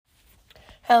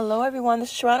Hello, everyone.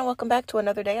 This is Sharon. Welcome back to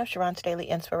another day of Sharon's Daily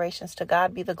Inspirations. To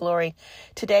God be the glory.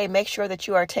 Today, make sure that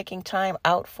you are taking time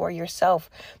out for yourself,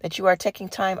 that you are taking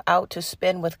time out to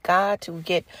spend with God, to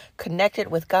get connected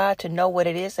with God, to know what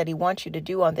it is that He wants you to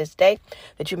do on this day,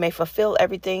 that you may fulfill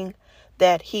everything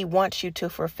that He wants you to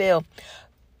fulfill.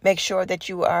 Make sure that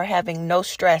you are having no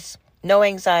stress, no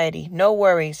anxiety, no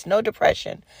worries, no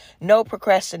depression, no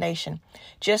procrastination.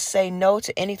 Just say no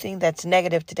to anything that's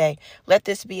negative today. Let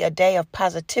this be a day of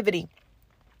positivity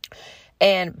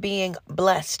and being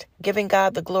blessed, giving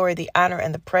God the glory, the honor,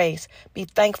 and the praise. Be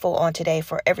thankful on today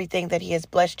for everything that He has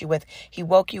blessed you with. He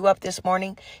woke you up this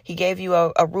morning. He gave you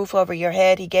a roof over your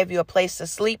head. He gave you a place to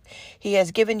sleep. He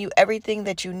has given you everything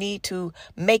that you need to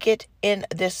make it in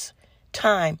this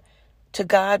time. To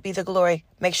God be the glory.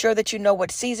 Make sure that you know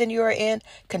what season you are in.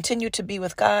 Continue to be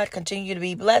with God. Continue to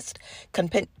be blessed.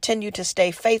 Continue to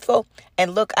stay faithful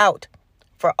and look out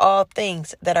for all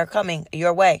things that are coming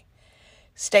your way.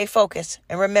 Stay focused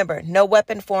and remember, no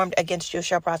weapon formed against you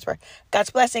shall prosper.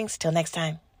 God's blessings. Till next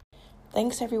time.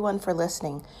 Thanks everyone for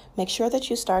listening. Make sure that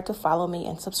you start to follow me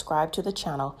and subscribe to the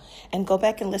channel and go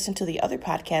back and listen to the other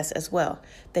podcasts as well.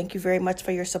 Thank you very much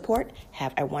for your support.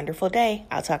 Have a wonderful day.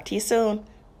 I'll talk to you soon.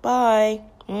 Bye.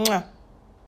 Mwah.